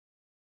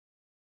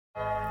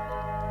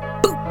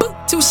Boop,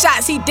 boop, 2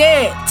 shots, he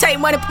dead. Take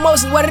Money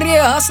Promotions, what it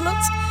is,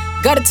 hustlers.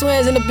 Gutter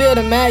twins in the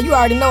building, man. You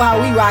already know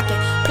how we rockin'.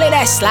 Play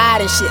that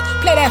slide and shit.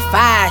 Play that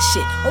fire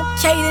shit.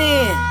 Okay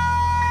then.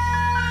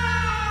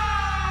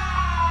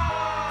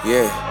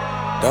 Yeah.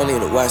 Don't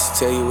need a watch to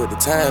tell you what the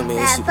time is.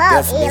 She the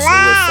definition of what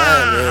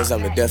fine is.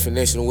 I'm the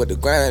definition of what the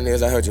grind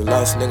is. I heard you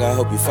lost, nigga, I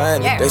hope you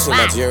find it. They say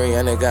my jury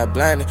and they got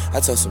blinded. I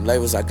told some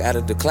labels I gotta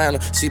decline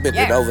her. She bent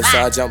it over, so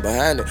I jumped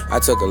behind it. I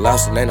took a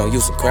loss and they no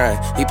use of crying.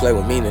 He play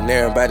with me and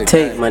everybody.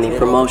 Take Money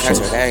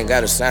Promotions. I ain't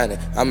gotta sign it.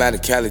 I'm out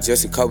of Cali,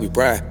 Jesse Kobe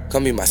Bryant.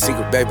 Come be my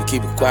secret, baby,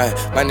 keep it quiet.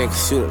 My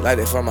niggas shoot it like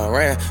they from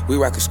Iran. We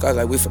rockin' scars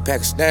like we from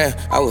Pakistan.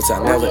 I was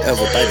I never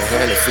ever bite a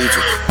hand in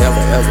future.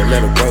 Never ever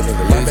let a bro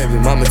nigga leave. My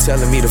baby mama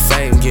telling me the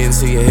fame getting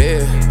to your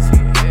head.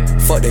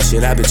 Fuck that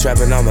shit, I been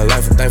trapping all my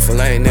life, I'm thankful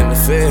I ain't in the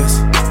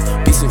feds.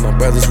 BC my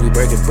brothers, we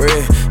breaking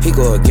bread. He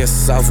go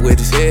against us off with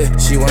his head.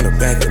 She wanna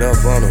back it up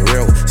on the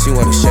real. She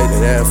wanna shake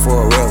that ass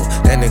for a real.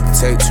 That nigga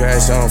take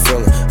trash, I don't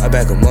feel him. I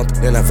back him up,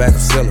 then I vacuum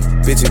seal him.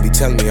 Bitches be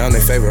telling me I'm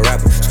their favorite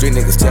rapper. Street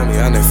niggas tell me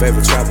I'm their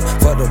favorite trapper.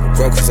 Fucked up with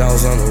bro cause I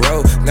was on the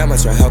road. Now my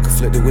try help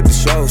conflicted with the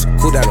shows.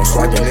 Cool down on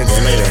swiping, niggas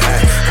made it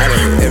high. I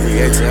done hit every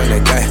ATM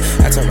they got.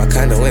 I turned my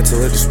condo into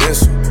a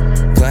dispensary.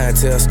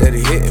 Clientele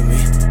steady hitting me.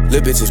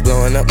 Little bitches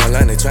blowing up my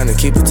line, they tryna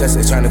keep it touch,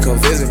 they tryna come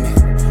visit me.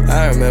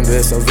 I remember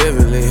it so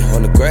vividly,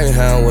 on the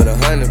Greyhound with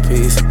 100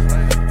 piece.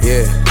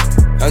 Yeah,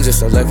 I'm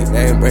just so lucky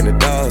they ain't bring the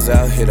dogs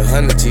out. Hit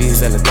 100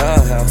 G's in the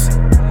doghouse.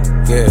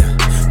 Yeah,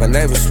 my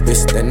neighbors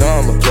bitches, they know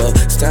I'm a plug.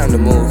 It's time to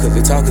move cause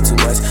they talking too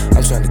much.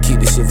 I'm trying to keep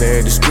this shit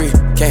very discreet.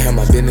 Can't have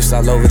my business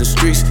all over the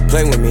streets.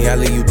 Play with me, I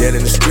leave you dead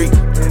in the street.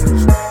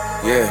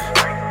 Yeah.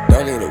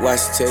 Don't need a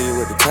watch to tell you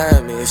what the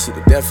time is. She the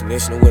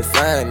definition of what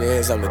fine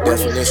is. I'm the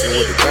definition of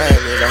what the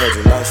grind is. I heard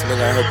you lost, nigga,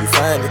 I hope you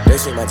find it. They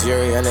see my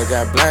jury and they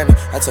got blinded.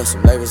 I told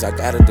some labels I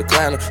gotta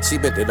decline her. She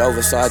bent it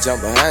over, so I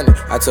jumped behind it.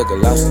 I took a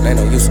loss and they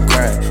no use of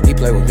crying. He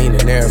play with me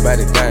and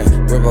everybody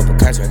dying. Rip up a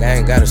contract, I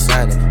ain't gotta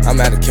sign it.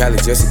 I'm out of Cali,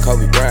 Jesse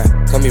Kobe Bryant.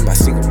 Come be my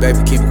secret, baby,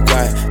 keep it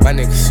quiet. My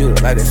niggas shoot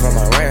it like they from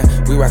Iran.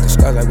 We rockin'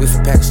 scars like we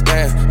from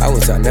Pakistan. I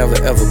never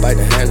ever bite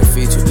the hand and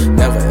feed you.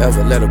 Never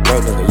ever let a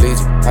bro nigga lead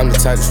you. I'm the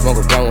type to smoke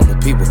a blunt with my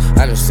people.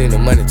 I done seen the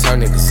money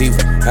turn niggas evil.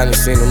 I done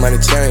seen the money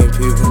change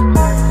people.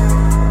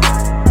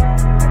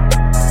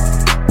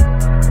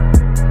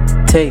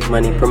 Take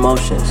Money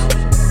Promotions.